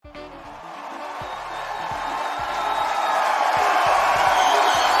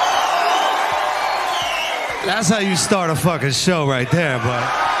That's how you start a fucking show right there, bud.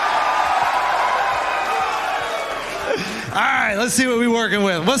 All right, let's see what we're working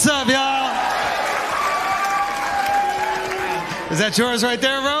with. What's up, y'all? Is that yours right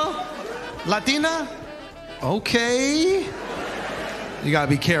there, bro? Latina? Okay. You gotta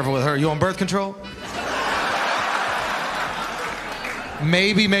be careful with her. You on birth control?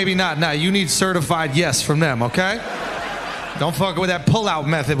 Maybe, maybe not. Nah, you need certified yes from them, okay? Don't fuck with that pull-out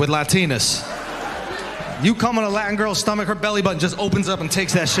method with Latinas. You come on a Latin girl's stomach, her belly button just opens up and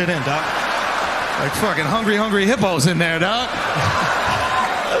takes that shit in, dog. Like fucking hungry hippos in there, dog.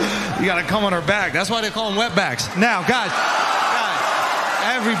 You gotta come on her back. That's why they call them wetbacks. Now, guys,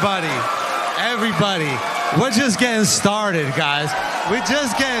 everybody, we're just getting started, guys. We're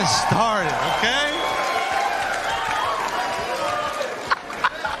just getting started, okay?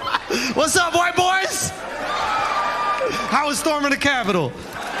 What's up, white boys? How was storming the Capitol?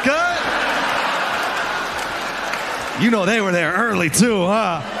 Good? You know they were there early too,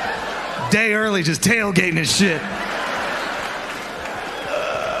 huh? Day early, just tailgating and shit.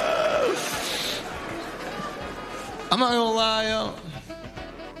 I'm not gonna lie, yo.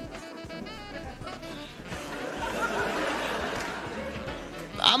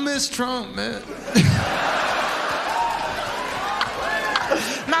 I miss Trump, man.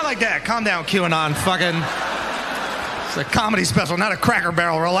 Not like that. Calm down, QAnon. Fucking. It's a comedy special, not a Cracker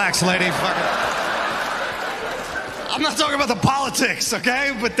Barrel. Relax, lady. Fucking. I'm not talking about the politics,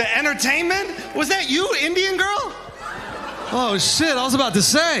 okay? But the entertainment? Was that you, Indian girl? Oh, shit. I was about to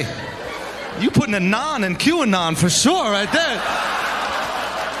say. You putting a non in QAnon for sure right there.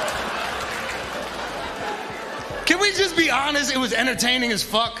 Can we just be honest? It was entertaining as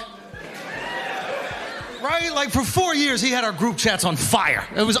fuck. Right? Like for 4 years, he had our group chats on fire.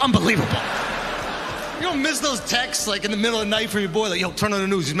 It was unbelievable. You don't miss those texts like in the middle of the night from your boy, like, yo, turn on the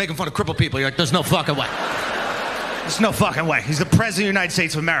news, he's making fun of crippled people. You're like, there's no fucking way. There's no fucking way. He's the president of the United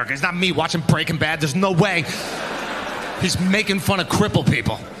States of America. It's not me watching Breaking Bad. There's no way. He's making fun of crippled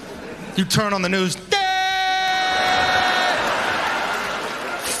people. You turn on the news.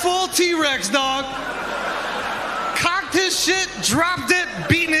 Full T-Rex, dog. Cocked his shit, dropped it,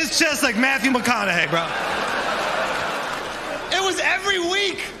 beating his chest like Matthew McConaughey, bro. It was every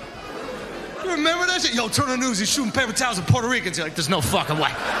week. You remember that shit? Yo, turn on the news, he's shooting paper towels at Puerto Ricans. You're like, there's no fucking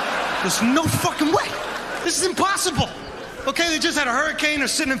way. There's no fucking way. This is impossible. Okay, they just had a hurricane, they're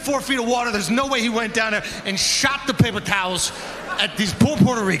sitting in 4 feet of water. There's no way he went down there and shot the paper towels at these poor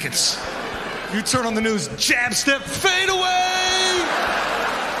Puerto Ricans. You turn on the news, jab step, fade away!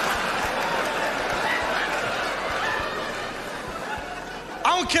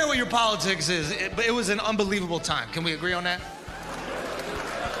 I don't care what your politics is, but it was an unbelievable time. Can we agree on that?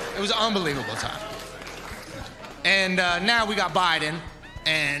 It was an unbelievable time. And now we got Biden,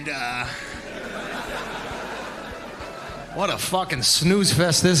 and what a fucking snooze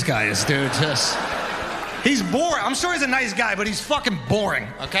fest this guy is, dude. He's boring. I'm sure he's a nice guy, but he's fucking boring,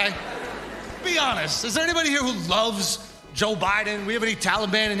 okay? Be honest. Is there anybody here who loves Joe Biden? We have any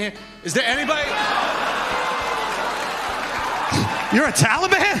Taliban in here? Is there anybody? You're a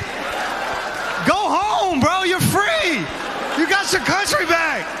Taliban? Go home, bro. You're free. You got your country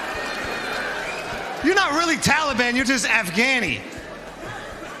back. You're not really Taliban. You're just Afghani.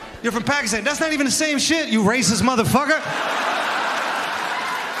 You're from Pakistan. That's not even the same shit, you racist motherfucker.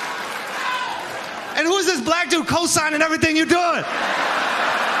 And who's this black dude co-signing everything you're doing?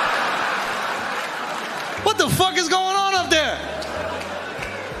 What the fuck is going on up there?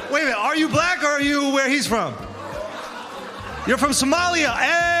 Wait a minute. Are you black or are you where he's from? You're from Somalia.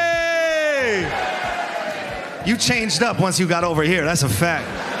 Hey! You changed up once you got over here. That's a fact.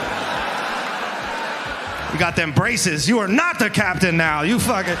 You got them braces. You are not the captain now. You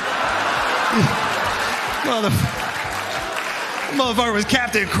fucking... Motherfucker was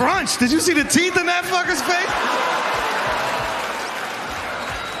Captain Crunch. Did you see the teeth in that fucker's face?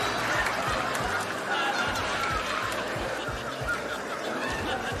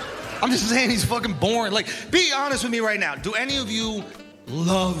 I'm just saying he's fucking boring. Like, be honest with me right now. Do any of you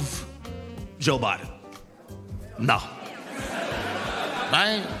love Joe Biden? No.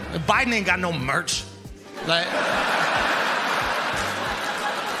 Right? Biden ain't got no merch. Like,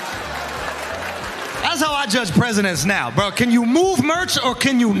 that's how I judge presidents now, bro. Can you move merch or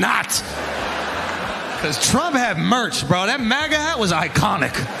can you not? Because Trump had merch, bro. That MAGA hat was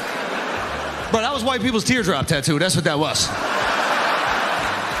iconic. Bro, that was white people's teardrop tattoo. That's what that was.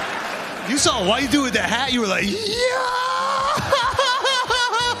 You saw a white dude with that hat, you were like, yeah!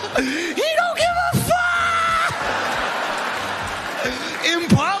 He don't give a fuck! In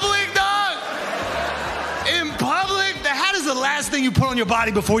public, dog! In public, the hat is the last thing you put on your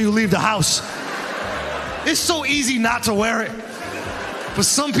body before you leave the house. It's so easy not to wear it. But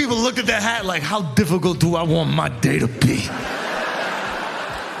some people looked at that hat like, how difficult do I want my day to be?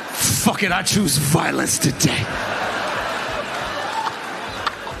 Fuck it, I choose violence today.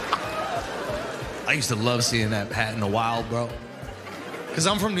 I used to love seeing that hat in the wild, bro. Because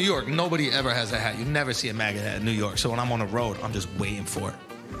I'm from New York. Nobody ever has that hat. You never see a MAGA hat in New York. So when I'm on the road, I'm just waiting for it.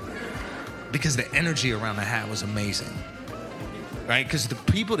 Because the energy around the hat was amazing. Right? Because the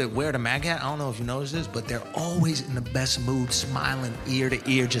people that wear the MAGA hat, I don't know if you noticed this, but they're always in the best mood, smiling ear to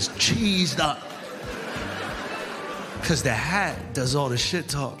ear, just cheesed up. Because the hat does all the shit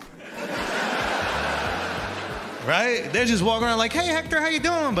talk. Right? They're just walking around like, hey, Hector, how you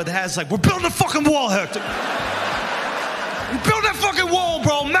doing? But the hat's like, we're building a fucking wall, Hector. We build that fucking wall,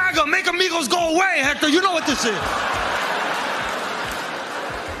 bro. MAGA, make amigos go away, Hector. You know what this is.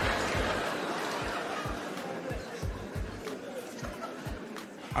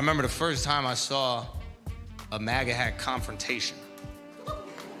 I remember the first time I saw a MAGA hat confrontation.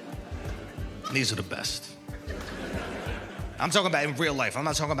 These are the best. I'm talking about in real life. I'm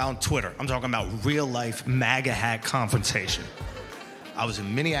not talking about on Twitter. I'm talking about real life MAGA hat confrontation. I was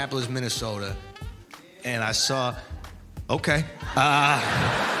in Minneapolis, Minnesota, and I saw, okay.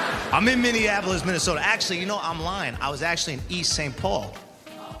 I'm in Minneapolis, Minnesota. Actually, you know, I'm lying. I was actually in East St. Paul,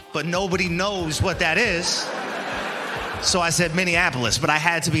 but nobody knows what that is. So I said Minneapolis, but I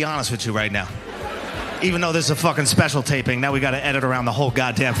had to be honest with you right now. Even though this is a fucking special taping, now we gotta edit around the whole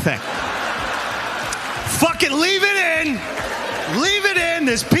goddamn thing. Fucking leave it in. Leave it in.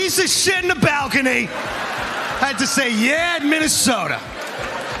 This piece of shit in the balcony. I had to say, yeah, Minnesota.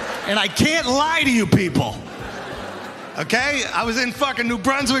 And I can't lie to you people. Okay? I was in fucking New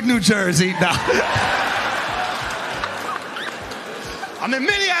Brunswick, New Jersey. No. I'm in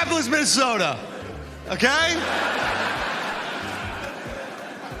Minneapolis, Minnesota. Okay?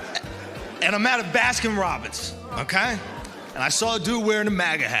 And I'm at a Baskin-Robbins, okay? And I saw a dude wearing a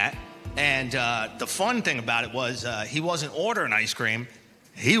MAGA hat. And the fun thing about it was he wasn't ordering ice cream.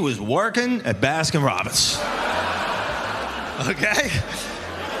 He was working at Baskin-Robbins. Okay?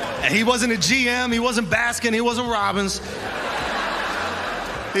 And he wasn't a GM. He wasn't Baskin. He wasn't Robbins.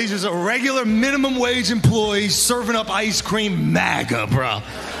 He's just a regular minimum wage employee serving up ice cream MAGA, bro.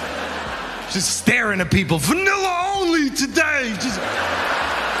 Just staring at people. Vanilla only today. Just...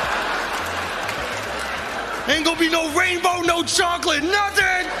 Ain't gonna be no rainbow, no chocolate,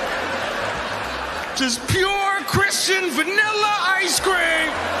 nothing. Just pure Christian vanilla ice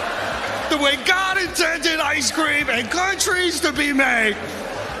cream. The way God intended ice cream and countries to be made.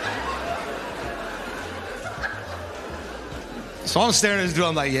 So I'm staring at this dude,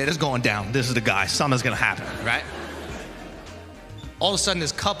 I'm like, yeah, this is going down. This is the guy. Something's gonna happen, right? All of a sudden,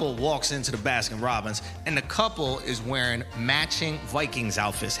 this couple walks into the Baskin-Robbins, and the couple is wearing matching Vikings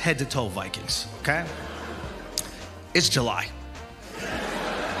outfits, head-to-toe Vikings, okay? It's July.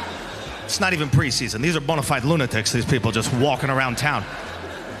 It's not even preseason. These are bona fide lunatics, these people just walking around town.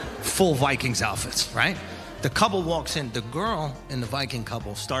 Full Vikings outfits, right? The couple walks in. The girl in the Viking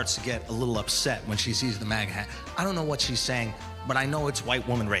couple starts to get a little upset when she sees the MAGA hat. I don't know what she's saying, but I know it's white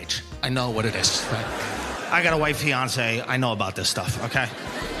woman rage. I know what it is, right? I got a white fiance. I know about this stuff, okay?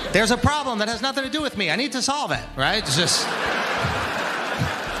 There's a problem that has nothing to do with me. I need to solve it, right? It's just...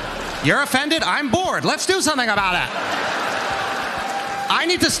 You're offended? I'm bored. Let's do something about it. I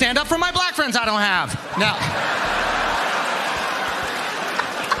need to stand up for my black friends I don't have. Now...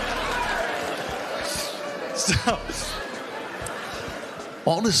 So,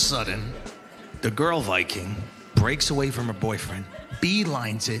 all of a sudden, the girl Viking breaks away from her boyfriend,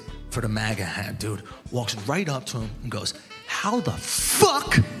 beelines it for the MAGA hat dude, walks right up to him and goes, how the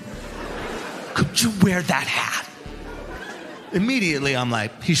fuck could you wear that hat? Immediately, I'm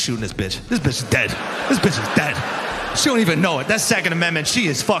like, he's shooting this bitch. This bitch is dead. This bitch is dead. She don't even know it. That's Second Amendment. She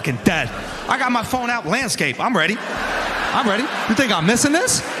is fucking dead. I got my phone out, landscape. I'm ready. I'm ready. You think I'm missing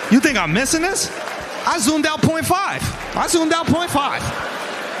this? You think I'm missing this? I zoomed out 0.5. I zoomed out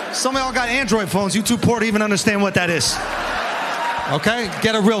 0.5. Some of y'all got Android phones. You too poor to even understand what that is. Okay?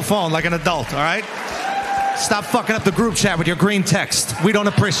 Get a real phone like an adult, all right? Stop fucking up the group chat with your green text. We don't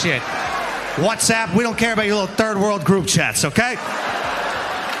appreciate. WhatsApp, we don't care about your little third world group chats, okay?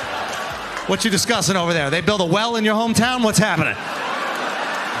 What you discussing over there? They build a well in your hometown? What's happening?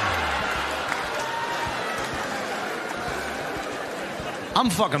 I'm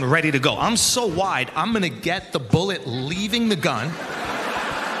fucking ready to go. I'm so wide, I'm gonna get the bullet leaving the gun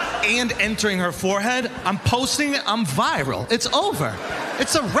and entering her forehead. I'm posting it, I'm viral. It's over.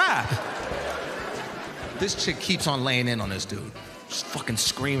 It's a wrap. This chick keeps on laying in on this dude. Just fucking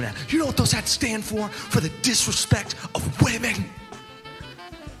screaming at him. You know what those hats stand for? For the disrespect of women.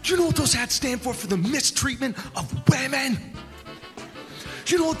 You know what those hats stand for the mistreatment of women?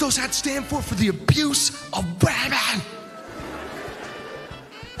 You know what those hats stand for the abuse of women?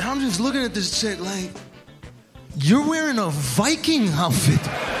 And I'm just looking at this shit like, you're wearing a Viking outfit.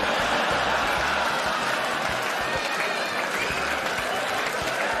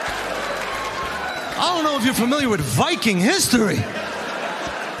 I don't know if you're familiar with Viking history,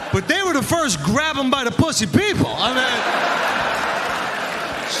 but they were the first grab them by the pussy people. I mean,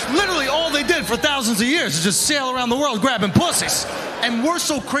 literally all they did for thousands of years is just sail around the world grabbing pussies. And we're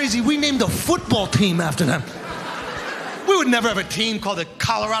so crazy, we named a football team after them. We would never have a team called the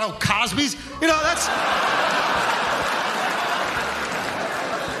Colorado Cosbys. You know, that's...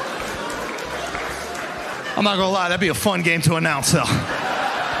 I'm not gonna lie, that'd be a fun game to announce, though.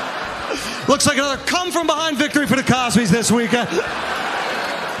 Looks like another come-from-behind victory for the Cosbys this weekend.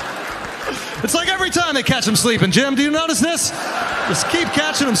 It's like every time they catch them sleeping. Jim, do you notice this? Just keep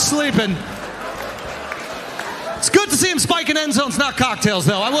catching them sleeping. It's good to see them spiking end zones, not cocktails,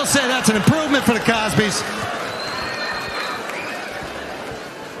 though. I will say that's an improvement for the Cosbys.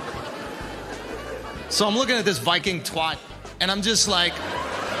 So I'm looking at this Viking twat, and I'm just like,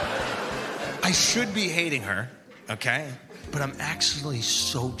 I should be hating her, okay? But I'm actually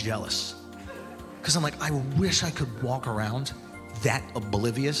so jealous. Because I'm like, I wish I could walk around that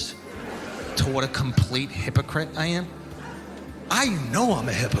oblivious to what a complete hypocrite I am. I know I'm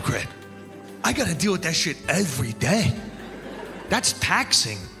a hypocrite. I gotta deal with that shit every day. That's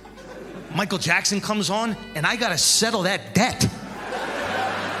taxing. Michael Jackson comes on, and I gotta settle that debt.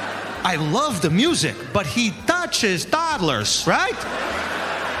 I love the music, but he touches toddlers, right?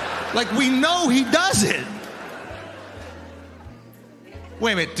 Like, we know he does it.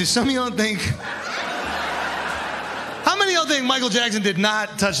 Wait a minute, do some of y'all think... How many of y'all think Michael Jackson did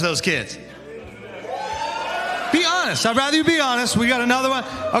not touch those kids? Be honest. I'd rather you be honest. We got another one?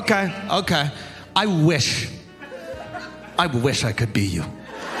 Okay. I wish I could be you.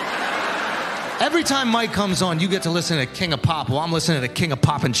 Every time Mike comes on, you get to listen to King of Pop while I'm listening to King of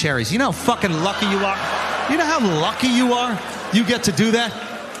Pop and Cherries. You know how fucking lucky you are? You know how lucky you are? You get to do that?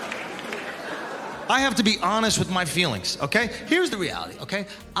 I have to be honest with my feelings, okay? Here's the reality, okay?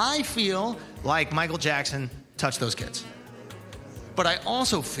 I feel like Michael Jackson touched those kids. But I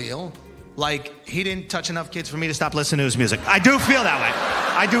also feel like he didn't touch enough kids for me to stop listening to his music. I do feel that way.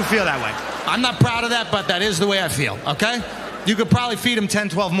 I'm not proud of that, but that is the way I feel, okay? You could probably feed him 10,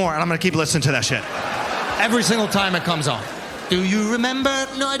 12 more, and I'm gonna keep listening to that shit. Every single time it comes on. Do you remember?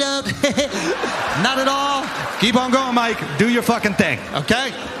 No, I don't. Not at all. Keep on going, Mike. Do your fucking thing,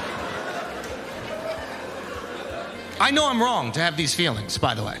 okay? I know I'm wrong to have these feelings,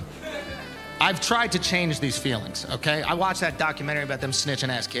 by the way. I've tried to change these feelings, okay? I watched that documentary about them snitching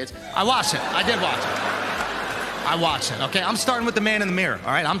ass kids. I watched it. I did watch it. I watched it, okay? I'm starting with the man in the mirror,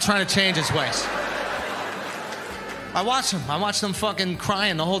 all right? I'm trying to change his ways. I watched him. I watched them fucking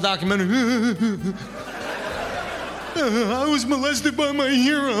crying the whole documentary. I was molested by my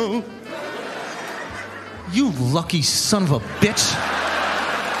hero. You lucky son of a bitch.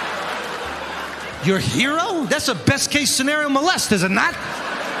 Your hero? That's a best case scenario molest, is it not?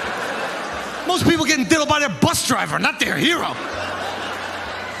 Most people getting diddled by their bus driver, not their hero.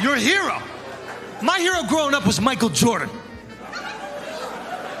 Your hero. My hero growing up was Michael Jordan.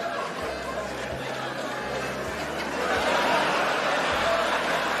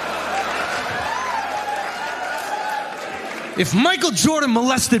 If Michael Jordan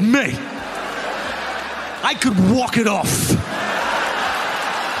molested me, I could walk it off.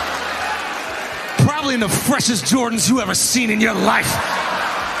 Probably in the freshest Jordans you ever seen in your life.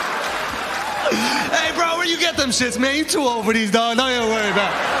 Hey, bro, where you get them shits, man? You too old for these, dog. Don't even worry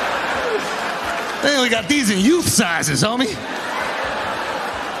about it. They only got these in youth sizes, homie.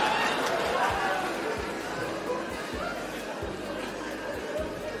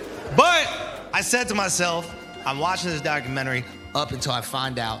 But I said to myself, I'm watching this documentary up until I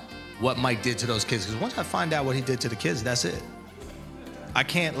find out what Mike did to those kids. Because once I find out what he did to the kids, that's it. I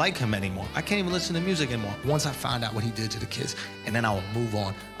can't like him anymore. I can't even listen to music anymore. Once I find out what he did to the kids, and then I will move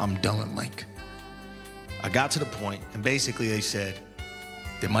on. I'm done with Mike. I got to the point, and basically they said,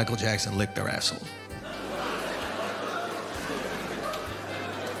 did Michael Jackson lick their asshole?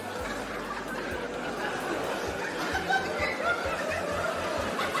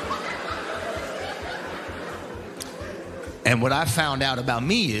 And what I found out about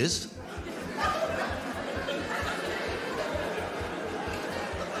me is,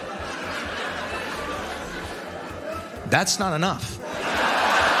 that's not enough.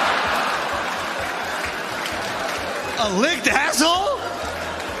 A licked asshole?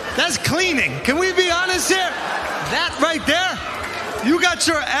 That's cleaning. Can we be honest here? That right there, You got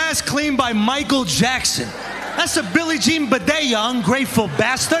your ass cleaned by Michael Jackson. That's a Billie Jean Bidet, you ungrateful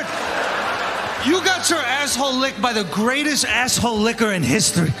bastard. You got your asshole licked by the greatest asshole licker in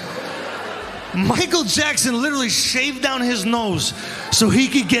history. Michael Jackson literally shaved down his nose so he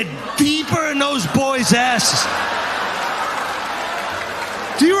could get deeper in those boys' asses.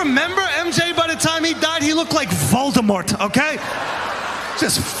 Do you remember MJ by the time he died? He looked like Voldemort, okay?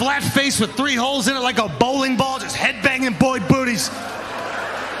 Just flat face with 3 holes in it like a bowling ball, just headbanging boy booties.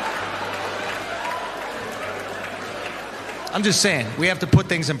 I'm just saying, we have to put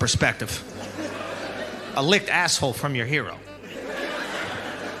things in perspective. A licked asshole from your hero.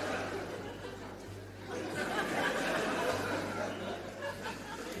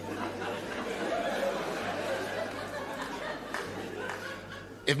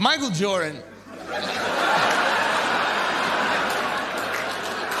 If Michael Jordan...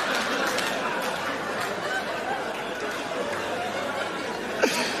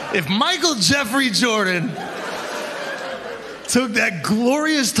 If Michael Jeffrey Jordan took that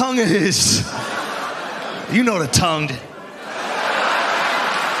glorious tongue of his, you know the tongued.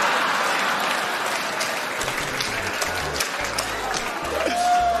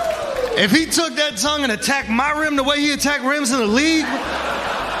 If he took that tongue and attacked my rim the way he attacked rims in the league,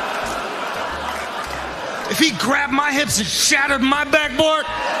 if he grabbed my hips and shattered my backboard,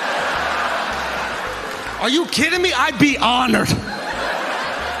 are you kidding me? I'd be honored.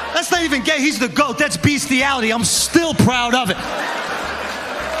 That's not even gay. He's the GOAT. That's bestiality. I'm still proud of it.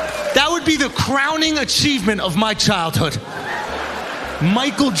 That would be the crowning achievement of my childhood.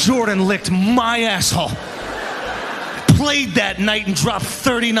 Michael Jordan licked my asshole. Played that night and dropped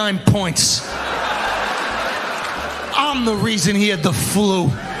 39 points. I'm the reason he had the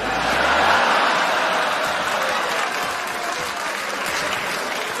flu.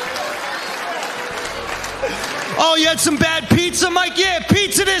 Oh, you had some bad pizza, Mike? Yeah,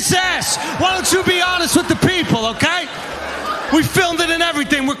 pizza this ass. Why don't you be honest with the people, okay? We filmed it and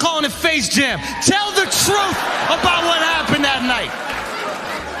everything. We're calling it Face Jam. Tell the truth about what happened that night.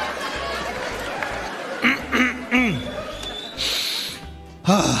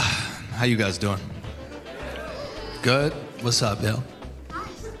 How you guys doing? Good? What's up, Bill?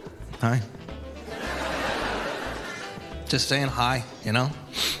 Hi. Just saying hi, you know?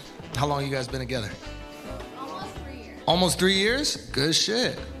 How long you guys been together? Almost 3 years? Good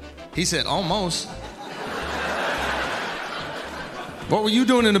shit. He said almost. What were you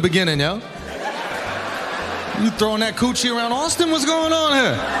doing in the beginning, yo? You throwing that coochie around Austin? What's going on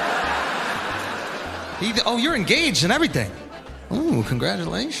here? Oh, you're engaged and everything. Ooh,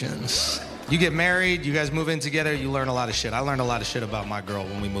 congratulations. You get married, you guys move in together, you learn a lot of shit. I learned a lot of shit about my girl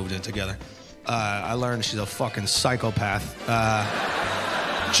when we moved in together. I learned she's a fucking psychopath.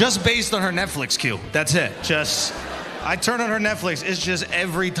 Just based on her Netflix queue. That's it. I turn on her Netflix, it's just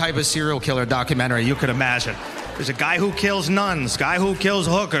every type of serial killer documentary you could imagine. There's a guy who kills nuns, guy who kills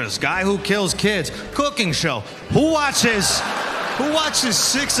hookers, guy who kills kids, cooking show. Who watches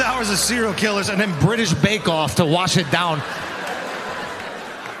 6 hours of serial killers and then British Bake Off to wash it down?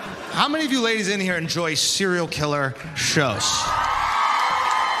 How many of you ladies in here enjoy serial killer shows?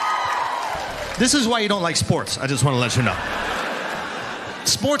 This is why you don't like sports, I just want to let you know.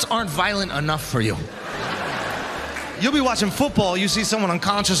 Sports aren't violent enough for you. You'll be watching football, you see someone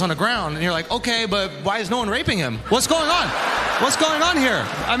unconscious on the ground, and you're like, okay, but why is no one raping him? What's going on? What's going on here?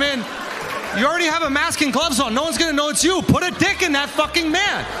 I mean, you already have a mask and gloves on. No one's gonna know it's you. Put a dick in that fucking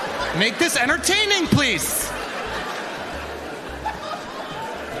man. Make this entertaining, please.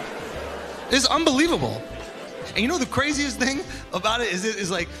 It's unbelievable. And you know the craziest thing about it is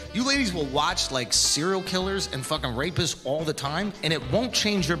like, you ladies will watch like serial killers and fucking rapists all the time, and it won't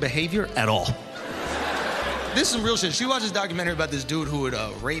change your behavior at all. This is some real shit. She watches a documentary about this dude who would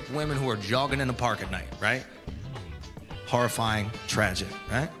rape women who are jogging in the park at night, right? Horrifying, tragic,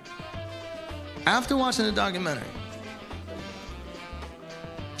 right? After watching the documentary,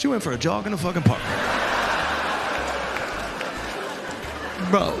 she went for a jog in the fucking park.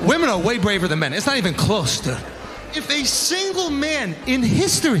 Bro, women are way braver than men. It's not even close, dude. If a single man in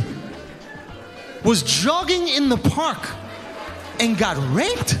history was jogging in the park and got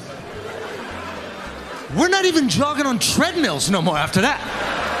raped, we're not even jogging on treadmills no more after that.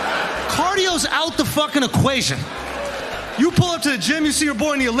 Cardio's out the fucking equation. You pull up to the gym, you see your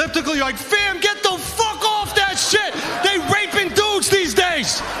boy in the elliptical, you're like, fam, get the fuck off that shit. They raping dudes these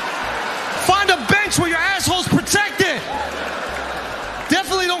days. Find a bench where your asshole's protected.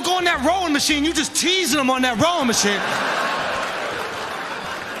 Definitely don't go on that rowing machine. You just teasing them on that rowing machine.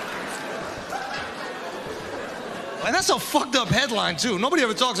 And that's a fucked up headline, too. Nobody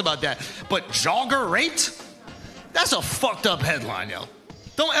ever talks about that. But jogger raped? That's a fucked up headline, yo.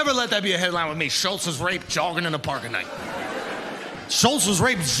 Don't ever let that be a headline with me. Schulz was raped jogging in the park at night. Schulz was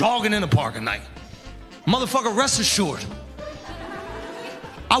raped jogging in the park at night. Motherfucker, rest assured,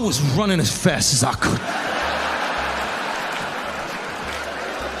 I was running as fast as I could.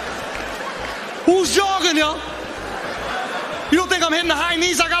 Who's jogging, yo? You don't think I'm hitting the high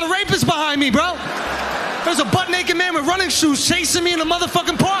knees? I got a rapist behind me, bro. There's a butt-naked man with running shoes chasing me in the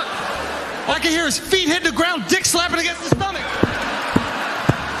motherfucking park. I can hear his feet hit the ground, dick slapping against his stomach.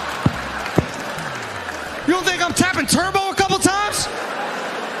 You don't think I'm tapping turbo a couple times?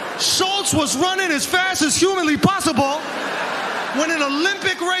 Schulz was running as fast as humanly possible when an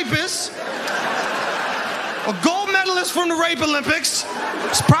Olympic rapist, a gold medalist from the Rape Olympics,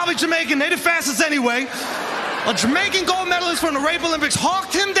 it's probably Jamaican, they the fastest anyway, a Jamaican gold medalist from the Rape Olympics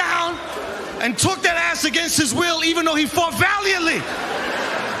hawked him down and took that ass against his will even though he fought valiantly.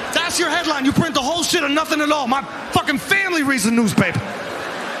 That's your headline. You print the whole shit or nothing at all. My fucking family reads the newspaper.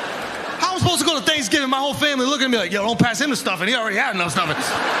 How am I supposed to go to Thanksgiving? My whole family looking at me like, yo, don't pass him the stuff, and he already had enough stuff.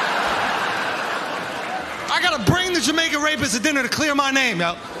 I gotta bring the Jamaican rapist to dinner to clear my name,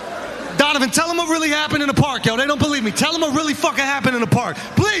 yo. Donovan, tell him what really happened in the park, yo. They don't believe me. Tell him what really fucking happened in the park.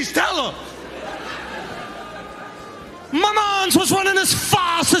 Please, tell him. My mans was running as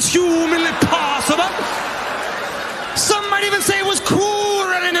fast as humanly possible. Some might even say it was cool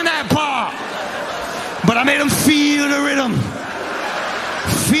running in that park. But I made him feel the rhythm.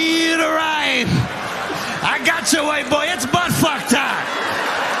 Feel the ride. I got you, white boy. It's butt fuck time.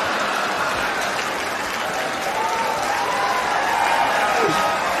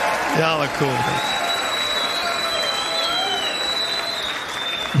 Y'all are cool.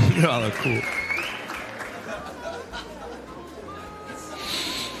 Y'all are cool.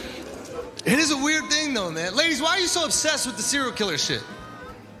 It is a weird thing, though, man. Ladies, why are you so obsessed with the serial killer shit?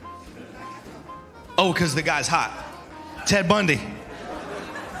 Oh, because the guy's hot. Ted Bundy.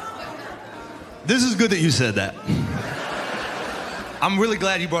 This is good that you said that. I'm really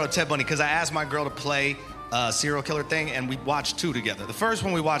glad you brought up Ted Bundy because I asked my girl to play a serial killer thing, and we watched two together. The first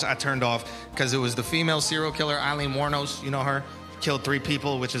one we watched, I turned off because it was the female serial killer, Eileen Wuornos. You know her? Killed 3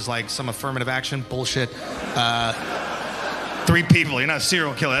 people, which is like some affirmative action bullshit. 3 people, you're not a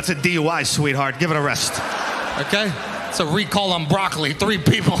serial killer. That's a DUI, sweetheart. Give it a rest. Okay? It's a recall on broccoli. 3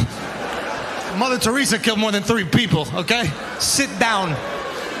 people. Mother Teresa killed more than 3 people, okay? Sit down.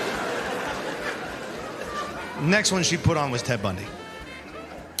 Next one she put on was Ted Bundy.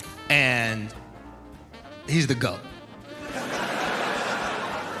 And he's the GOAT.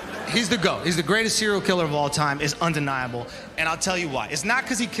 He's the GOAT. He's the greatest serial killer of all time. It's undeniable. And I'll tell you why. It's not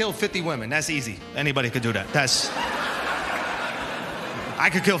because he killed 50 women. That's easy. Anybody could do that. I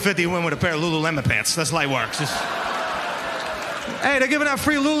could kill 50 women with a pair of Lululemon pants. That's light work. Just, hey, they're giving out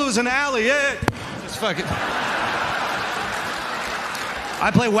free Lulus in the alley. Yeah. Just fuck it. I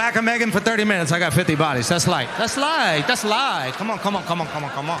play Whack-A-Megan for 30 minutes. I got 50 bodies. That's light. That's light. That's light. Come on.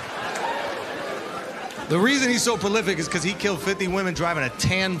 The reason he's so prolific is because he killed 50 women driving a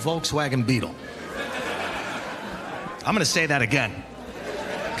tan Volkswagen Beetle. I'm going to say that again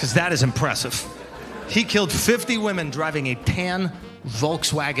because that is impressive. He killed 50 women driving a tan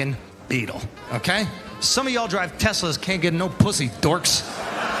Volkswagen Beetle, okay? Some of y'all drive Teslas, can't get no pussy, dorks.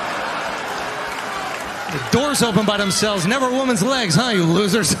 The doors open by themselves, never a woman's legs, huh, you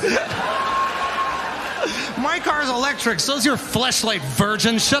losers? My car's electric, so's your fleshlight,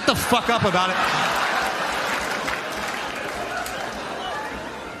 virgin. Shut the fuck up about it.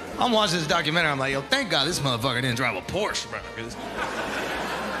 I'm watching this documentary, I'm like, yo, thank God this motherfucker didn't drive a Porsche, bro.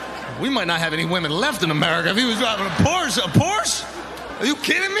 We might not have any women left in America if he was driving a Porsche. A Porsche? Are you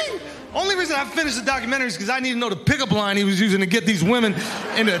kidding me? Only reason I finished the documentary is because I need to know the pickup line he was using to get these women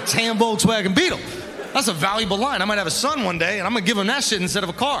into a tan Volkswagen Beetle. That's a valuable line. I might have a son one day, and I'm going to give him that shit instead of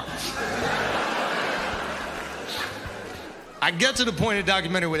a car. I get to the point in the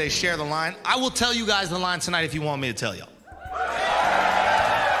documentary where they share the line. I will tell you guys the line tonight if you want me to tell y'all.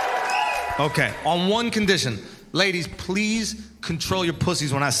 Okay, on one condition. Ladies, please control your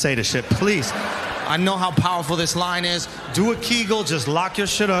pussies when I say this shit, please. I know how powerful this line is. Do a Kegel, just lock your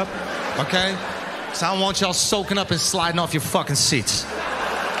shit up, okay? So I don't want y'all soaking up and sliding off your fucking seats.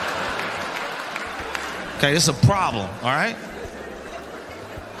 Okay, this is a problem, all right?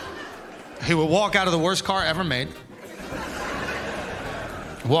 He would walk out of the worst car ever made,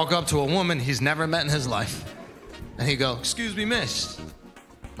 walk up to a woman he's never met in his life, and he'd go, "Excuse me, miss,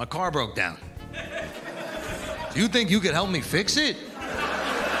 my car broke down. Do you think you could help me fix it?"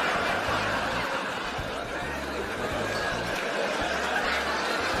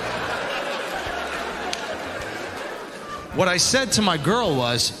 What I said to my girl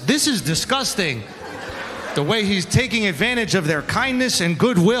was, "This is disgusting. The way he's taking advantage of their kindness and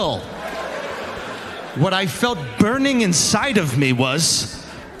goodwill. What I felt burning inside of me was,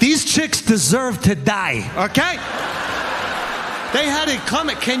 these chicks deserve to die, okay? They had it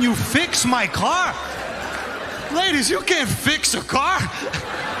coming. Can you fix my car? Ladies, you can't fix a car.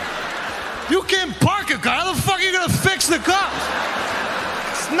 You can't park a car. How the fuck are you gonna fix the car?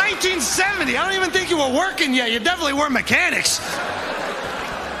 It's 1970. I don't even think you were working yet. You definitely weren't mechanics.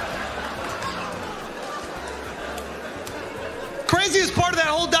 Craziest part of that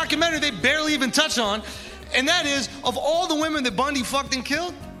whole documentary they barely even touch on, and that is, of all the women that Bundy fucked and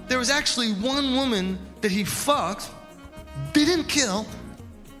killed, there was actually one woman that he fucked, didn't kill,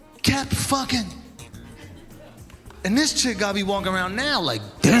 kept fucking. And this chick gotta be walking around now like,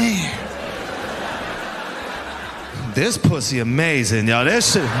 damn. This pussy amazing, yo.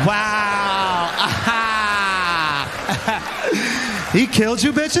 This shit, wow. He killed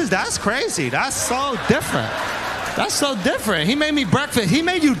you, bitches? That's crazy. That's so different. That's so different. He made me breakfast. He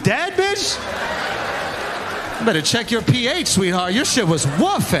made you dead, bitch? You better check your pH, sweetheart. Your shit was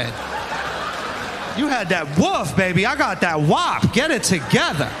woofing. You had that woof, baby. I got that wop. Get it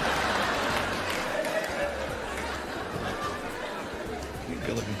together.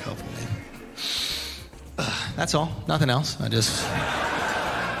 Good looking couple, man. That's all. Nothing else. I just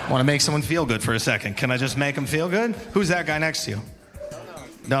want to make someone feel good for a second. Can I just make him feel good? Who's that guy next to you?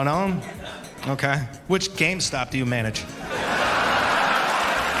 Don't know him? Okay. Which GameStop do you manage?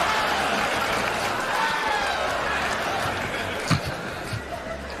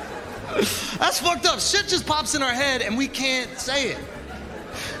 That's fucked up. Shit just pops in our head and we can't say it.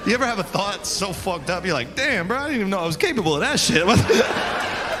 You ever have a thought so fucked up, you're like, damn, bro, I didn't even know I was capable of that shit. bro,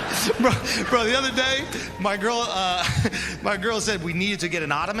 the other day, my girl said we needed to get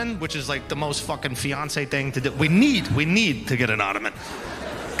an ottoman, which is like the most fucking fiance thing to do. We need to get an ottoman.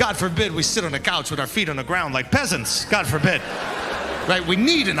 God forbid we sit on the couch with our feet on the ground like peasants. God forbid. Right? We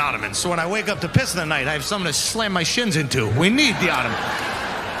need an ottoman. So when I wake up to piss in the night, I have something to slam my shins into. We need the ottoman.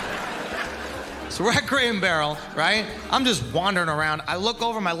 So we're at Crate and Barrel, right? I'm just wandering around. I look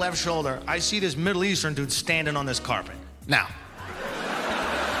over my left shoulder. I see this Middle Eastern dude standing on this carpet. Now,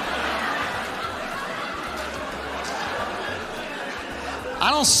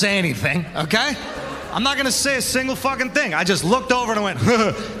 I don't say anything, okay? I'm not gonna say a single fucking thing. I just looked over and I went,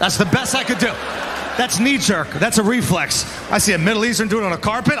 that's the best I could do. That's knee jerk. That's a reflex. I see a Middle Eastern dude on a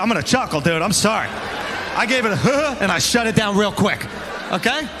carpet. I'm gonna chuckle, dude. I'm sorry. I gave it a and I shut it down real quick,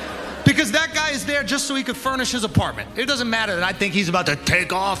 okay? Because that guy is there just so he could furnish his apartment. It doesn't matter that I think he's about to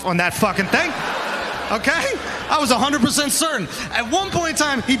take off on that fucking thing, okay? I was 100% certain. At one point in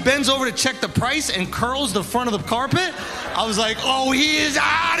time, he bends over to check the price and curls the front of the carpet. I was like, oh, he is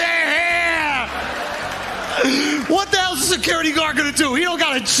out of here! What the hell is the security guard gonna do? He don't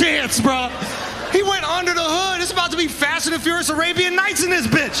got a chance, bro. He went under the hood. It's about to be Fast and the Furious Arabian Nights in this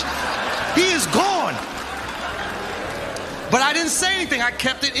bitch. He is gone. But I didn't say anything. I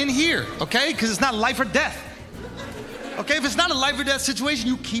kept it in here, okay? Because it's not life or death. Okay, if it's not a life or death situation,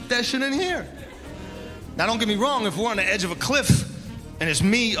 you keep that shit in here. Now, don't get me wrong. If we're on the edge of a cliff and it's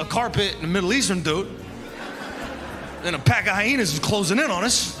me, a carpet, and a Middle Eastern dude, and a pack of hyenas is closing in on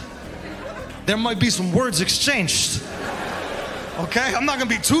us, there might be some words exchanged. Okay? I'm not gonna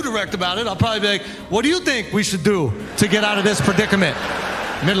be too direct about it. I'll probably be like, what do you think we should do to get out of this predicament?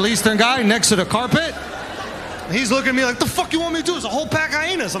 Middle Eastern guy next to the carpet. He's looking at me like, the fuck you want me to do? It's a whole pack of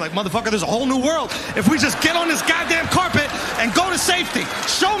hyenas. I'm like, motherfucker, there's a whole new world. If we just get on this goddamn carpet and go to safety.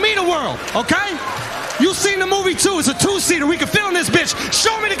 Show me the world, okay? You've seen the movie too. It's a two-seater. We can fit on this bitch.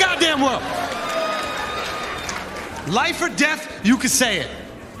 Show me the goddamn world. Life or death, you can say it.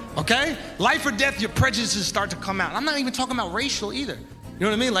 Okay? Life or death, your prejudices start to come out. I'm not even talking about racial either. You know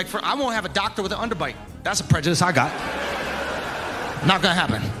what I mean? Like, I won't have a doctor with an underbite. That's a prejudice I got. Not gonna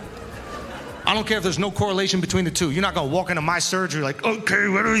happen. I don't care if there's no correlation between the two. You're not gonna walk into my surgery like, okay,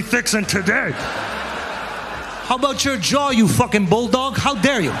 what are we fixing today? How about your jaw, you fucking bulldog? How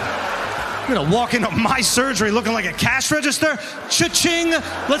dare you? You're gonna walk into my surgery looking like a cash register? Cha-ching!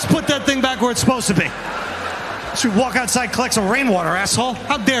 Let's put that thing back where it's supposed to be. Should walk outside, collect some rainwater, asshole.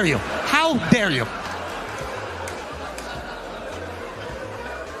 How dare you? How dare you?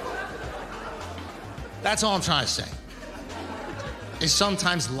 That's all I'm trying to say. Is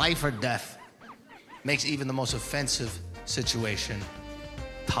sometimes life or death makes even the most offensive situation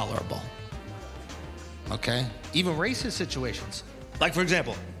tolerable. Okay? Even racist situations. Like, for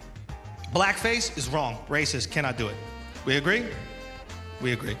example, blackface is wrong. Racist, cannot do it. We agree?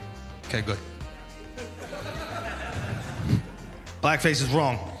 We agree. Okay, good. Blackface is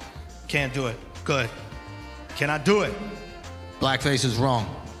wrong. Can't do it. Good. Cannot do it. Blackface is wrong.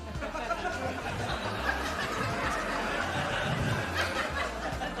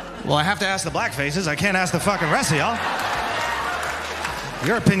 Well, I have to ask the black faces. I can't ask the fucking rest of y'all.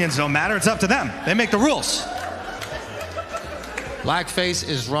 Your opinions don't matter. It's up to them. They make the rules. Blackface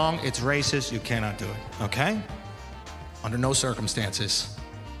is wrong. It's racist. You cannot do it, okay? Under no circumstances,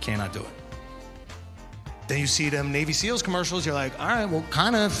 cannot do it. Then you see them Navy SEALs commercials. You're like, all right, well,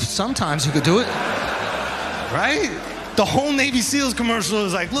 kind of, sometimes you could do it. Right? The whole Navy SEALs commercial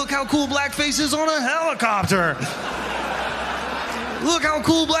is like, look how cool blackface is on a helicopter. Look how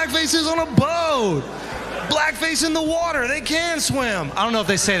cool blackface is on a boat. Blackface in the water. They can swim. I don't know if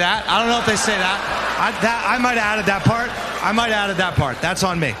they say that. I might have added that part. That's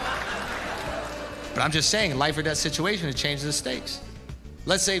on me. But I'm just saying, life or death situation, it changes the stakes.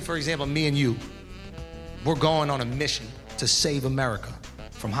 Let's say, for example, me and you, we're going on a mission to save America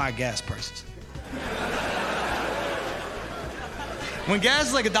from high gas prices. When gas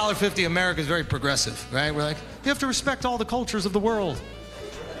is like $1.50, America is very progressive, right? We're like, you have to respect all the cultures of the world.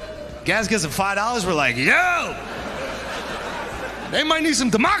 Gas gets at $5, we're like, yo! They might need some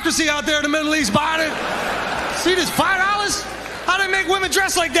democracy out there in the Middle East, Biden. See this, $5? How do they make women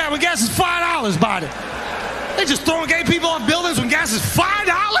dress like that when gas is $5, Biden? They just throwing gay people off buildings when gas is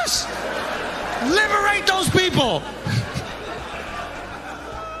 $5? Liberate those people.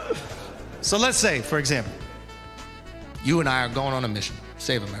 So let's say, for example, you and I are going on a mission,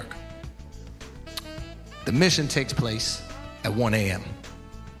 save America. The mission takes place at 1 a.m.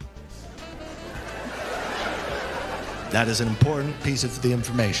 That is an important piece of the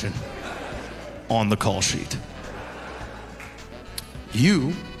information on the call sheet.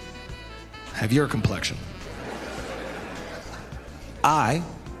 You have your complexion. I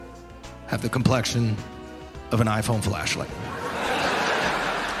have the complexion of an iPhone flashlight.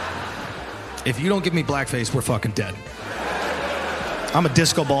 If you don't give me blackface, we're fucking dead. I'm a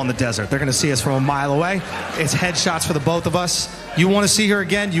disco ball in the desert. They're gonna see us from a mile away. It's headshots for the both of us. You wanna see her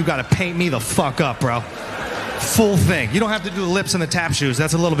again? You gotta paint me the fuck up, bro. Full thing. You don't have to do the lips and the tap shoes.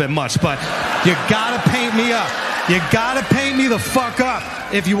 That's a little bit much, but you gotta paint me up. You gotta paint me the fuck up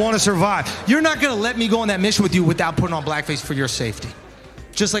if you wanna survive. You're not gonna let me go on that mission with you without putting on blackface for your safety.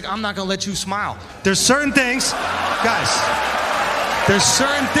 Just like I'm not gonna let you smile. There's certain things, guys, there's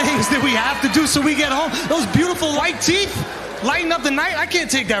certain things that we have to do so we get home. Those beautiful white teeth, lighten up the night, I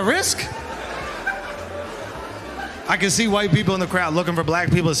can't take that risk. I can see white people in the crowd looking for black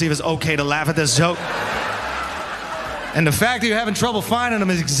people to see if it's okay to laugh at this joke. And the fact that you're having trouble finding them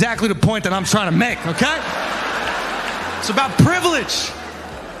is exactly the point that I'm trying to make, okay? It's about privilege,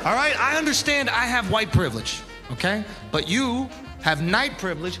 all right? I understand I have white privilege, okay? But you have night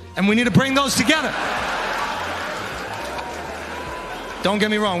privilege, and we need to bring those together. Don't get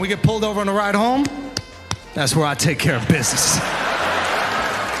me wrong, we get pulled over on the ride home, that's where I take care of business.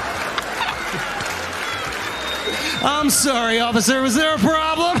 I'm sorry, officer, was there a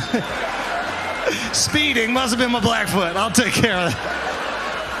problem? Speeding, must have been my black foot. I'll take care of that.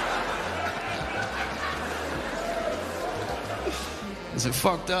 Is it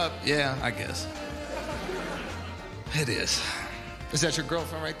fucked up? Yeah, I guess. It is. Is that your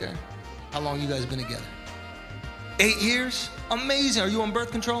girlfriend right there? How long you guys been together? 8 years? Amazing. Are you on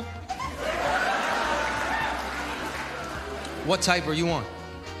birth control? What type are you on?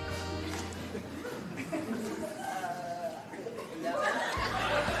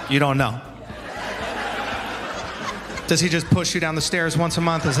 You don't know. Does he just push you down the stairs once a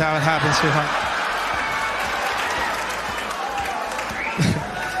month? Is that how it happens, sweetheart?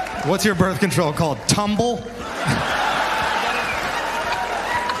 What's your birth control called? Tumble?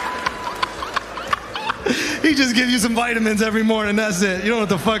 He just gives you some vitamins every morning, that's it. You don't know what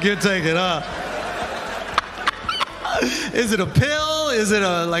the fuck you're taking, huh? Is it a pill? Is it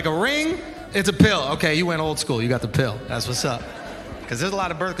like a ring? It's a pill. Okay, you went old school. You got the pill. That's what's up. Because there's a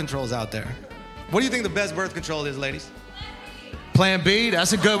lot of birth controls out there. What do you think the best birth control is, ladies? Plan B,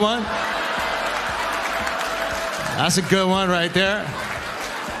 that's a good one. That's a good one right there.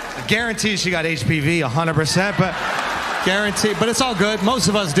 I guarantee she got HPV 100%, but guarantee, but it's all good. Most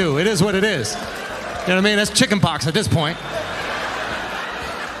of us do. It is what it is. You know what I mean? That's chicken pox at this point.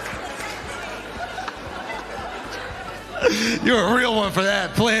 You're a real one for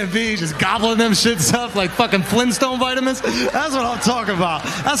that. Plan B, just gobbling them shits up like fucking Flintstone vitamins. That's what I'm talking about.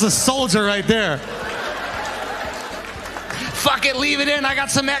 That's a soldier right there. Fuck it, leave it in. I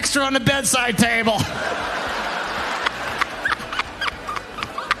got some extra on the bedside table.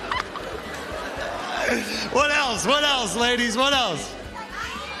 What else? What else, ladies? What else?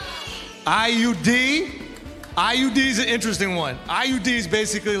 IUD. IUD is an interesting one. IUD is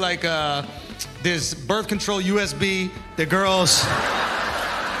basically like this birth control USB that girls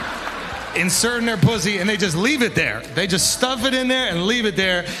inserting their pussy, and they just leave it there. They just stuff it in there and leave it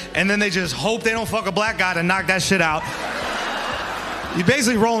there, and then they just hope they don't fuck a black guy to knock that shit out. You're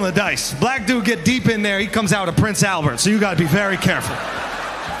basically rolling the dice. Black dude get deep in there, he comes out a Prince Albert, so you gotta be very careful.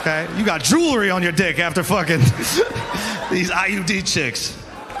 Okay? You got jewelry on your dick after fucking these IUD chicks.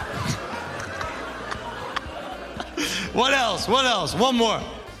 What else? What else? One more.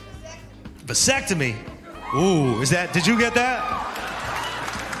 Vasectomy. Ooh, did you get that?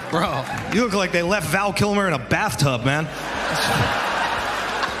 Bro, you look like they left Val Kilmer in a bathtub, man.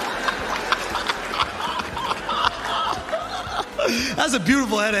 That's a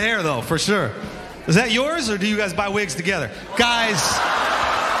beautiful head of hair, though, for sure. Is that yours, or do you guys buy wigs together? Guys.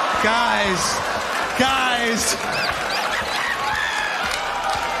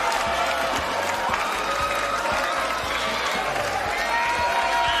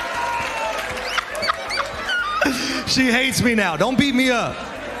 She hates me now. Don't beat me up.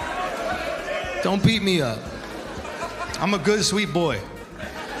 Don't beat me up. I'm a good, sweet boy.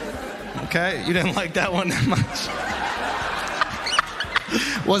 Okay? You didn't like that one that much?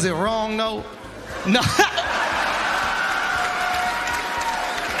 Was it wrong, though? No.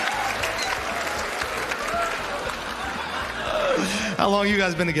 How long you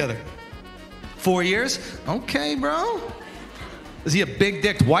guys been together? 4 years? Okay, bro. Is he a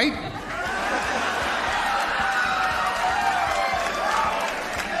big-dicked white?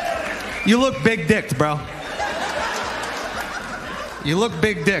 You look big-dicked, bro. You look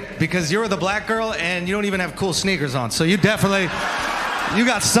big-dicked because you're the black girl and you don't even have cool sneakers on. So you definitely, you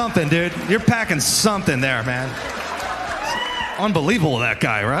got something, dude. You're packing something there, man. Unbelievable, that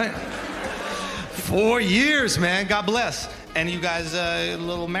guy, right? 4 years, man. God bless. And you guys, a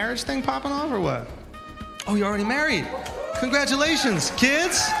little marriage thing popping off or what? Oh, you're already married. Congratulations.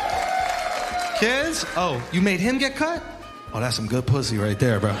 Kids? Kids? Oh, you made him get cut? Oh, that's some good pussy right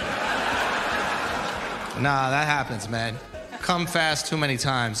there, bro. Nah, that happens, man. Come fast too many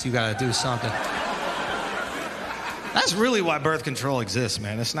times, you gotta do something. That's really why birth control exists,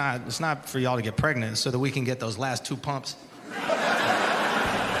 man. It's not for y'all to get pregnant so that we can get those last 2 pumps.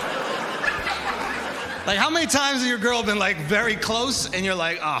 Like, how many times has your girl been, like, very close and you're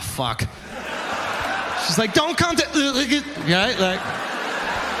like, oh, fuck. She's like, don't come to, right? Like,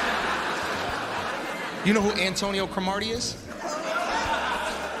 you know who Antonio Cromartie is?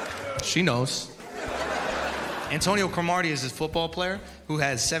 She knows. Antonio Cromartie is this football player who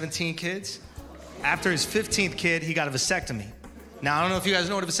has 17 kids. After his 15th kid, he got a vasectomy. Now, I don't know if you guys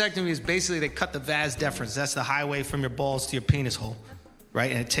know what a vasectomy is. Basically, they cut the vas deferens. That's the highway from your balls to your penis hole, right?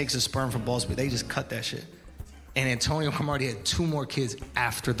 And it takes the sperm from balls, but they just cut that shit. And Antonio Cromartie had 2 more kids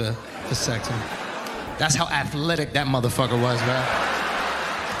after the vasectomy. That's how athletic that motherfucker was,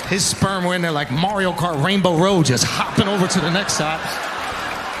 man. His sperm were in there like Mario Kart Rainbow Road, just hopping over to the next side.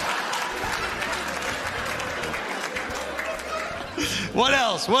 What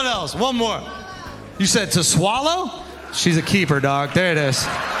else? What else? One more. You said to swallow? She's a keeper, dog. There it is.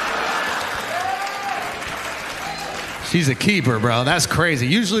 She's a keeper, bro. That's crazy.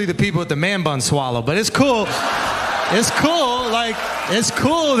 Usually the people with the man bun swallow, but it's cool. It's cool. Like, it's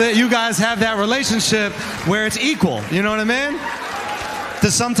cool that you guys have that relationship where it's equal. You know what I mean?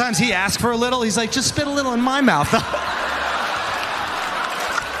 Does sometimes he ask for a little? He's like, just spit a little in my mouth.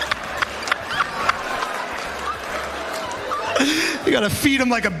 You gotta feed him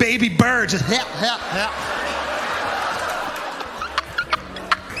like a baby bird. Just help.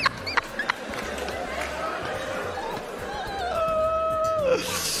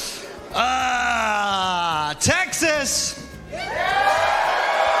 Texas.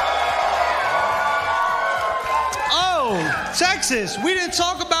 Oh, Texas. We didn't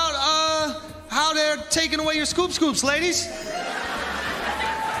talk about how they're taking away your scoop scoops, ladies.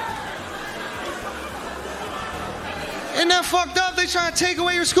 Isn't that fucked up? They trying to take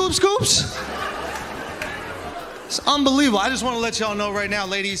away your scoop scoops? It's unbelievable. I just want to let y'all know right now,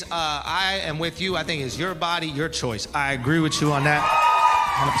 ladies, I am with you. I think it's your body, your choice. I agree with you on that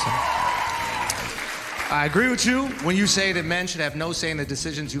 100%. I agree with you when you say that men should have no say in the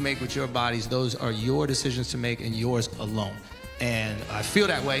decisions you make with your bodies. Those are your decisions to make and yours alone. And I feel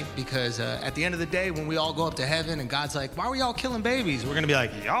that way because at the end of the day, when we all go up to heaven and God's like, why were y'all killing babies? We're going to be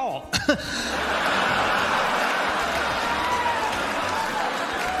like, y'all.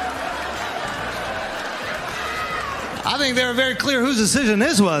 I think they were very clear whose decision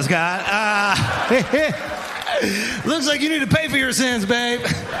this was, God. Looks like you need to pay for your sins, babe.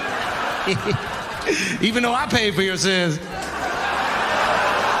 Even though I paid for your sins.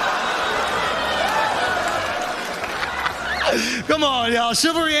 Come on, y'all.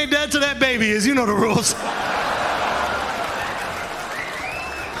 Chivalry ain't dead till that baby is. You know the rules.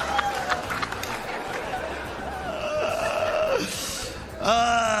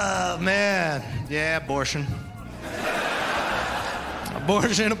 Yeah, abortion.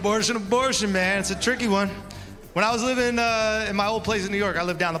 Abortion, man. It's a tricky one. When I was living in my old place in New York, I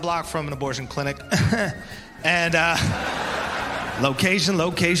lived down the block from an abortion clinic. And location.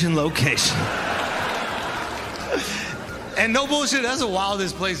 And no bullshit, that's the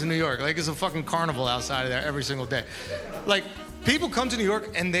wildest place in New York. Like, it's a fucking carnival outside of there every single day. Like, people come to New York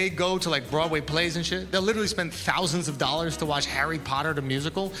and they go to like Broadway plays and shit. They'll literally spend thousands of dollars to watch Harry Potter the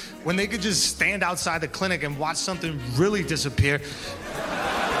musical when they could just stand outside the clinic and watch something really disappear.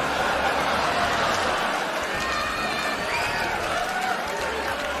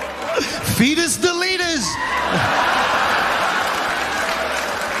 Fetus deleters.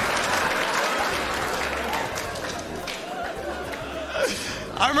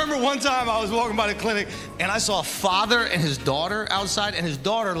 I remember one time I was walking by the clinic and I saw a father and his daughter outside, and his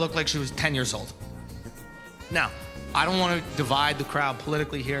daughter looked like she was 10 years old. Now, I don't want to divide the crowd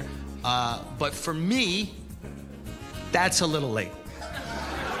politically here, but for me, that's a little late.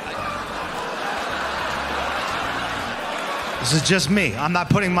 This is just me. I'm not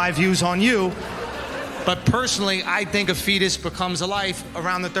putting my views on you, but personally, I think a fetus becomes a life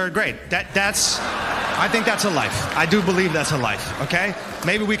around the 3rd grade. I think that's a life. I do believe that's a life, okay?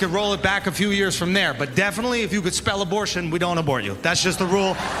 Maybe we could roll it back a few years from there, but definitely if you could spell abortion, we don't abort you. That's just the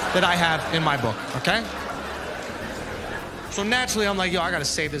rule that I have in my book, okay? So naturally, I'm like, yo, I gotta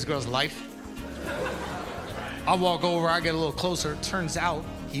save this girl's life. I walk over, I get a little closer. Turns out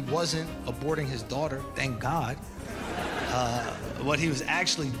he wasn't aborting his daughter, thank God. What he was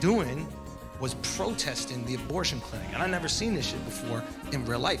actually doing was protesting the abortion clinic. And I never seen this shit before in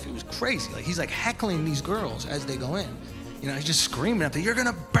real life. It was crazy. Like, he's like heckling these girls as they go in. You know, he's just screaming at them, "You're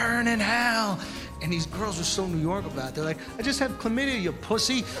gonna burn in hell." And these girls are so New York about it. They're like, "I just had chlamydia, you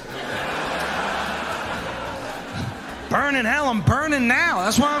pussy." Burn in hell, I'm burning now.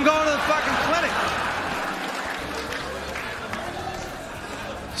 That's why I'm going to the fucking clinic.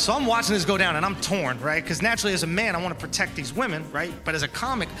 So I'm watching this go down and I'm torn, right? Because naturally as a man, I want to protect these women, right? But as a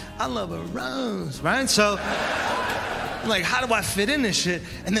comic, I love a rose, right? So I'm like, how do I fit in this shit?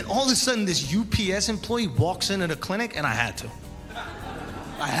 And then all of a sudden this UPS employee walks into the clinic and I had to.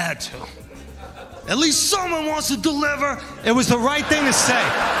 At least someone wants to deliver. It was the right thing to say.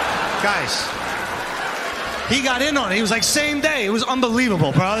 Guys, he got in on it. He was like, same day. It was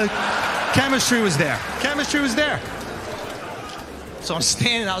unbelievable, bro. Chemistry was there. So I'm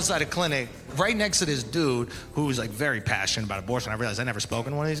standing outside the clinic right next to this dude who was like very passionate about abortion. I realized I'd never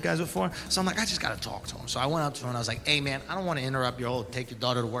spoken to one of these guys before. So I'm like, I just gotta talk to him. So I went up to him and I was like, hey man, I don't want to interrupt your whole take your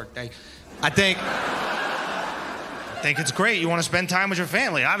daughter to work day. I think it's great. You want to spend time with your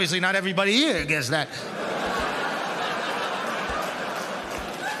family. Obviously not everybody here gets that.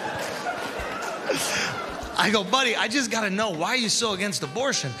 I go, buddy, I just gotta know, why are you so against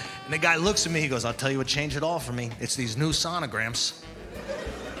abortion? And the guy looks at me, he goes, I'll tell you what changed it all for me. It's these new sonograms.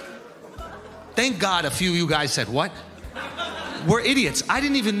 Thank God a few of you guys said, what? We're idiots. I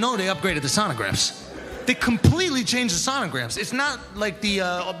didn't even know they upgraded the sonograms. They completely changed the sonograms. It's not like the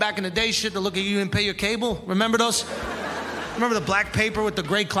back in the day shit to look at you and pay your cable. Remember those? Remember the black paper with the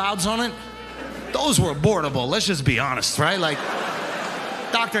gray clouds on it? Those were abortable. Let's just be honest, right? Like,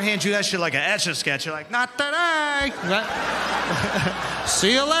 doctor hands you that shit like an Etch-a-Sketch. You're like, not today. Right?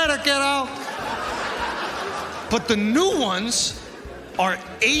 See you later, kiddo. But the new ones are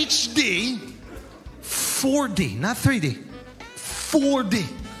HD 4D, not 3D. 4D.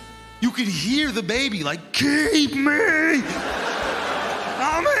 You could hear the baby like, keep me.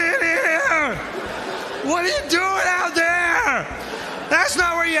 I'm in here. What are you doing out there? That's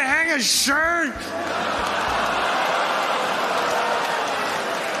not where you hang a shirt.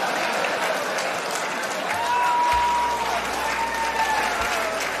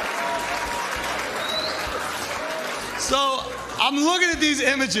 So I'm looking at these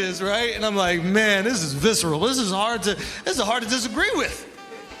images, right? And I'm like, man, this is visceral. This is hard to disagree with.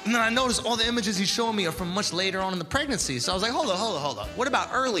 And then I noticed all the images he's showing me are from much later on in the pregnancy. So I was like, hold up. What about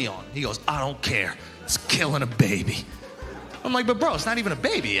early on? He goes, I don't care. It's killing a baby. I'm like, but bro, it's not even a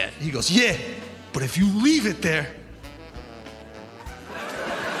baby yet. He goes, yeah, but if you leave it there,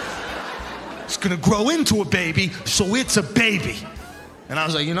 it's gonna grow into a baby, so it's a baby. And I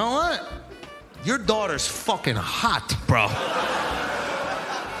was like, you know what? Your daughter's fucking hot, bro.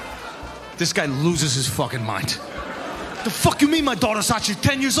 This guy loses his fucking mind. The fuck you mean my daughter's hot? She's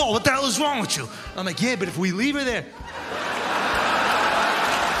 10 years old. What the hell is wrong with you? I'm like, yeah, but if we leave her there.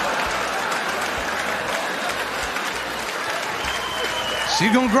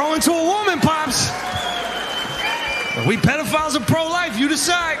 She's gonna grow into a woman, Pops. We pedophiles are pro-life, you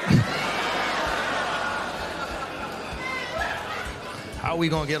decide. How are we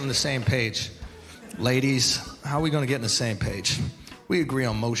gonna get on the same page? Ladies, how are we gonna get on the same page? We agree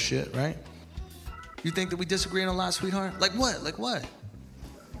on most shit, right? You think that we disagree on a lot, sweetheart? Like what? Like what?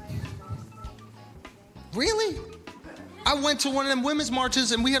 Really? I went to one of them women's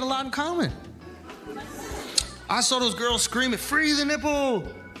marches and we had a lot in common. I saw those girls screaming, "Free the nipple!"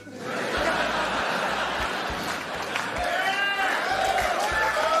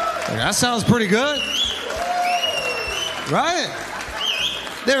 That sounds pretty good. Right?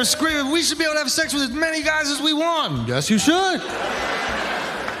 They were screaming, "We should be able to have sex with as many guys as we want." Yes, you should.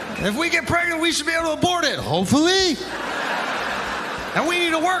 If we get pregnant, we should be able to abort it. Hopefully. And we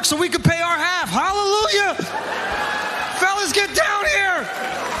need to work so we can pay our half. Hallelujah. Fellas, get down here.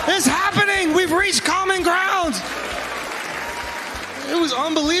 It's happening. We've reached common ground. It was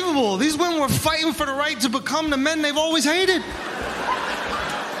unbelievable. These women were fighting for the right to become the men they've always hated.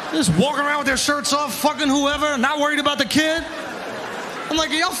 Just walking around with their shirts off, fucking whoever, not worried about the kid. I'm like,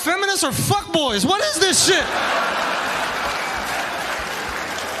 are y'all feminists or fuckboys? What is this shit?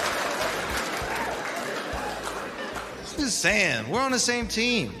 I'm just saying, we're on the same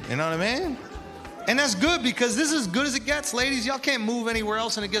team. You know what I mean? And that's good because this is as good as it gets, ladies. Y'all can't move anywhere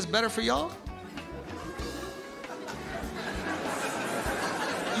else and it gets better for y'all.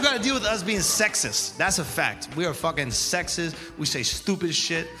 You gotta deal with us being sexist. That's a fact. We are fucking sexist. We say stupid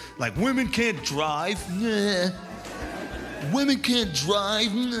shit like women can't drive. Nah. Women can't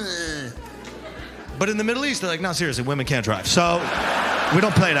drive. Nah. But in the Middle East, they're like, no, seriously, women can't drive. So we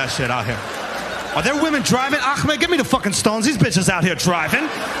don't play that shit out here. Are there women driving? Ahmed, give me the fucking stones. These bitches out here driving.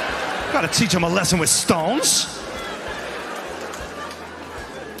 Gotta teach them a lesson with stones.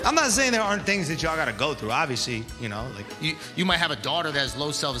 I'm not saying there aren't things that y'all gotta go through. Obviously, you know, like you might have a daughter that has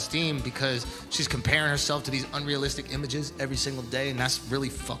low self-esteem because she's comparing herself to these unrealistic images every single day, and that's really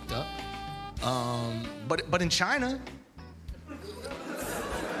fucked up. But in China,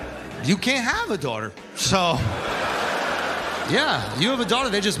 you can't have a daughter. So, yeah, you have a daughter,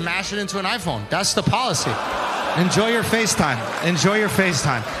 they just mash it into an iPhone. That's the policy. Enjoy your FaceTime. Enjoy your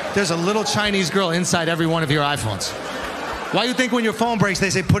FaceTime. There's a little Chinese girl inside every one of your iPhones. Why you think when your phone breaks, they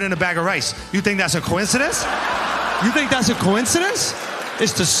say put in a bag of rice? You think that's a coincidence? You think that's a coincidence?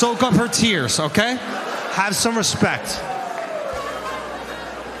 It's to soak up her tears, okay? Have some respect.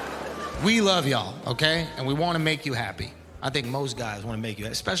 We love y'all, okay? And we want to make you happy. I think most guys want to make you,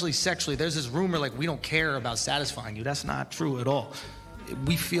 especially sexually. There's this rumor like we don't care about satisfying you. That's not true at all.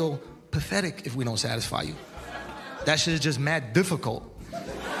 We feel pathetic if we don't satisfy you. That shit is just mad difficult.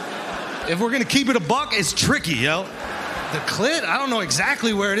 If we're going to keep it a buck, it's tricky, yo. The clit, I don't know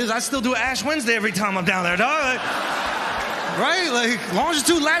exactly where it is. I still do Ash Wednesday every time I'm down there, dog. Like, right? Like,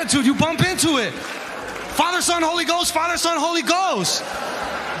 longitude, latitude, you bump into it. Father, Son, Holy Ghost, Father, Son, Holy Ghost.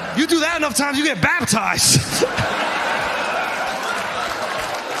 You do that enough times, you get baptized.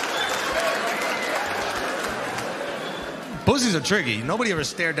 Pussies are tricky. Nobody ever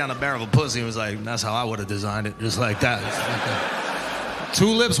stared down a barrel of a pussy and was like, that's how I would have designed it, just like that. 2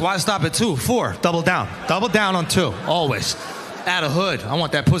 lips, why stop at 2? 4, double down. Double down on 2, always. Add a hood. I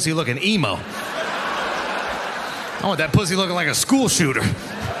want that pussy looking emo. I want that pussy looking like a school shooter.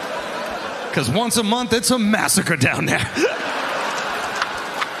 Because once a month, it's a massacre down there.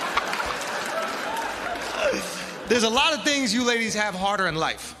 There's a lot of things you ladies have harder in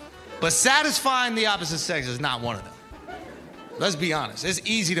life. But satisfying the opposite sex is not one of them. Let's be honest. It's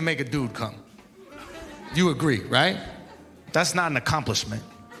easy to make a dude come. You agree, right? That's not an accomplishment.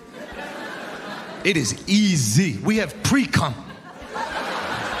 It is easy. We have pre-cum.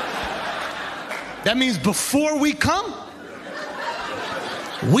 That means before we come,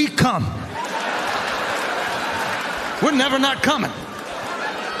 we come. We're never not coming.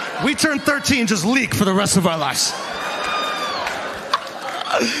 We turn 13, just leak for the rest of our lives.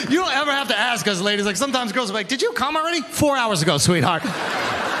 You don't ever have to ask us, ladies. Like sometimes girls are like, did you come already? 4 hours ago, sweetheart.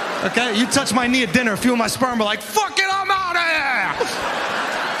 Okay, you touched my knee at dinner, a few of my sperm were like, fuck it, I'm out of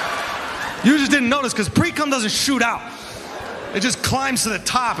here. You just didn't notice because pre-cum doesn't shoot out. It just climbs to the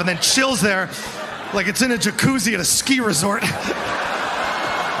top and then chills there like it's in a jacuzzi at a ski resort.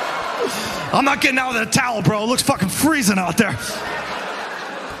 I'm not getting out with a towel, bro. It looks fucking freezing out there.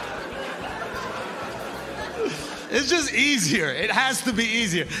 It's just easier. It has to be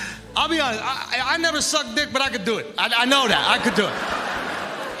easier. I'll be honest, I never sucked dick, but I could do it. I know that. I could do it.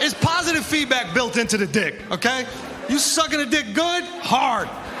 It's positive feedback built into the dick, okay? You sucking a dick good, hard.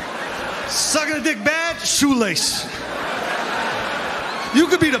 Sucking a dick bad, shoelace. You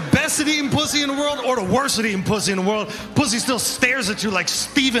could be the best at eating pussy in the world or the worst at eating pussy in the world. Pussy still stares at you like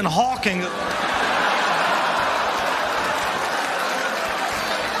Stephen Hawking.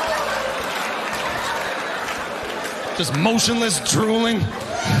 Just motionless, drooling.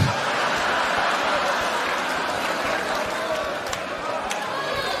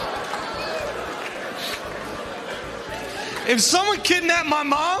 If someone kidnapped my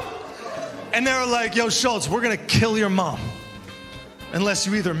mom and they were like, yo, Schulz, we're going to kill your mom unless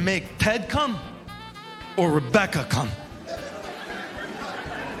you either make Ted come or Rebecca come.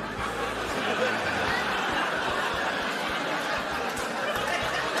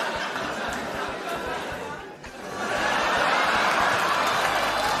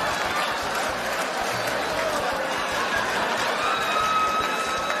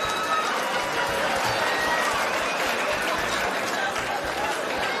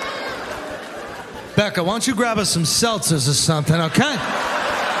 Becca, why don't you grab us some seltzers or something, okay?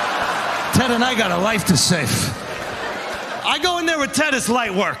 Ted and I got a life to save. I go in there with Ted, it's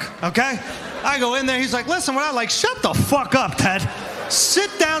light work, okay? I go in there, he's like, listen, what I like, shut the fuck up, Ted.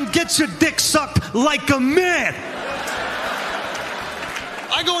 Sit down, get your dick sucked like a man.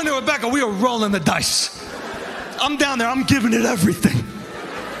 I go in there with Becca, we are rolling the dice. I'm down there, I'm giving it everything.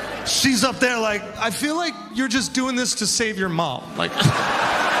 She's up there like, I feel like you're just doing this to save your mom. Like...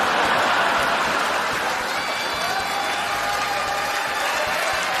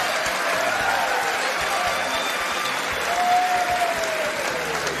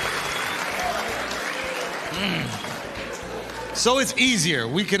 So it's easier.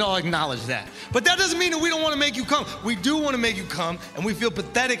 We can all acknowledge that. But that doesn't mean that we don't want to make you come. We do want to make you come, and we feel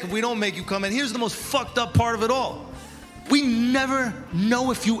pathetic if we don't make you come. And here's the most fucked up part of it all. We never know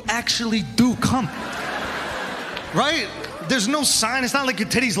if you actually do come. Right? There's no sign. It's not like your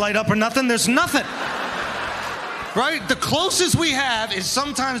titties light up or nothing. There's nothing. Right? The closest we have is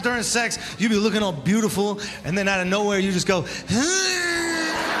sometimes during sex, you be looking all beautiful, and then out of nowhere, you just go,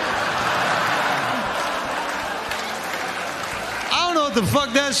 I don't know what the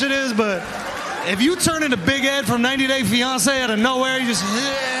fuck that shit is, but if you turn into Big Ed from 90 Day Fiancé out of nowhere, you just...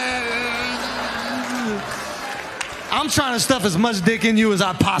 I'm trying to stuff as much dick in you as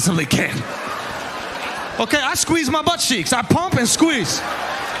I possibly can. Okay, I squeeze my butt cheeks. I pump and squeeze.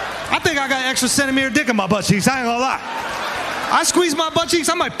 I think I got extra centimeter dick in my butt cheeks. I ain't gonna lie. I squeeze my butt cheeks,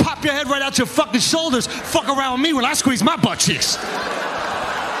 I might pop your head right out your fucking shoulders. Fuck around with me when I squeeze my butt cheeks.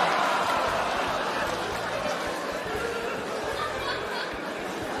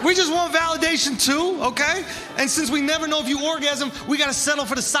 We just want validation too, okay? And since we never know if you orgasm, we gotta settle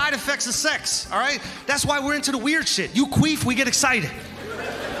for the side effects of sex, all right? That's why we're into the weird shit. You queef, we get excited.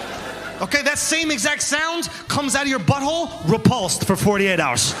 Okay, that same exact sound comes out of your butthole, repulsed for 48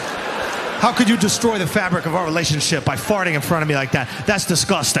 hours. How could you destroy the fabric of our relationship by farting in front of me like that? That's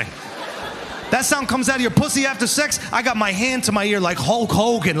disgusting. That sound comes out of your pussy after sex, I got my hand to my ear like Hulk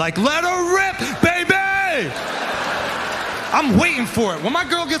Hogan, like, let her rip, baby! I'm waiting for it. When my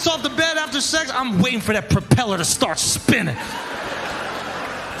girl gets off the bed after sex, I'm waiting for that propeller to start spinning.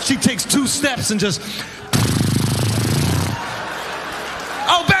 She takes 2 steps and just...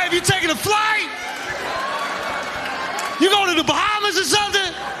 Oh, babe, you taking a flight? You going to the Bahamas or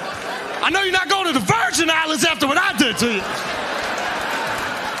something? I know you're not going to the Virgin Islands after what I did to you.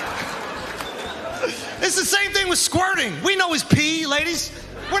 It's the same thing with squirting. We know it's pee, ladies.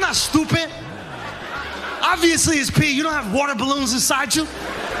 We're not stupid. Obviously it's pee. You don't have water balloons inside you.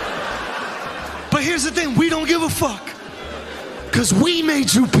 But here's the thing. We don't give a fuck. Because we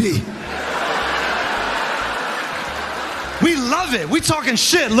made you pee. We love it. We talking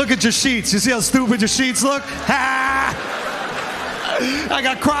shit. Look at your sheets. You see how stupid your sheets look? Ha! I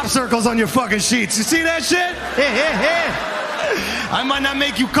got crop circles on your fucking sheets. You see that shit? I might not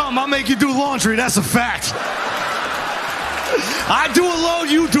make you come. I'll make you do laundry. That's a fact. I do a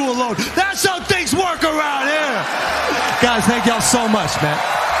load, you do a load. That's how things work around here. Guys, thank y'all so much, man.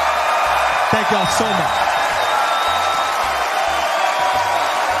 Thank y'all so much.